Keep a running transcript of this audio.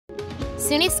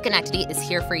SUNY Schenectady is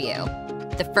here for you.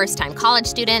 The first-time college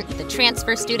student, the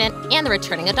transfer student, and the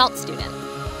returning adult student.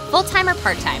 Full-time or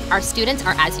part-time, our students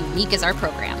are as unique as our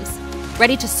programs.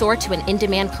 Ready to soar to an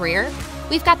in-demand career?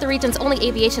 We've got the region's only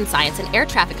aviation science and air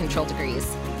traffic control degrees.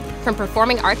 From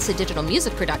performing arts to digital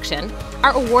music production,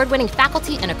 our award-winning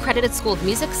faculty and accredited School of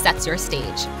Music sets your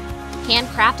stage.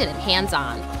 Handcrafted and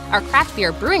hands-on, our craft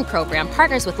beer brewing program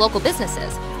partners with local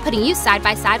businesses, putting you side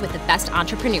by side with the best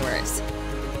entrepreneurs.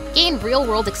 Gain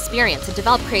real-world experience and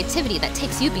develop creativity that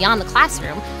takes you beyond the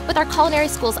classroom with our culinary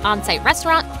school's on-site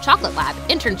restaurant, chocolate lab,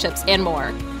 internships, and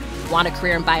more. Want a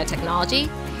career in biotechnology?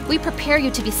 We prepare you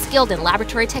to be skilled in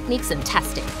laboratory techniques and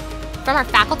testing. From our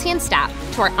faculty and staff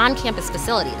to our on-campus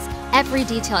facilities, every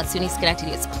detail at SUNY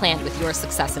Schenectady is planned with your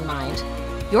success in mind.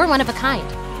 You're one of a kind.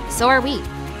 So are we.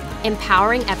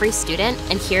 Empowering every student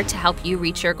and here to help you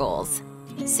reach your goals.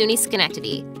 SUNY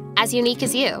Schenectady, as unique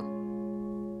as you.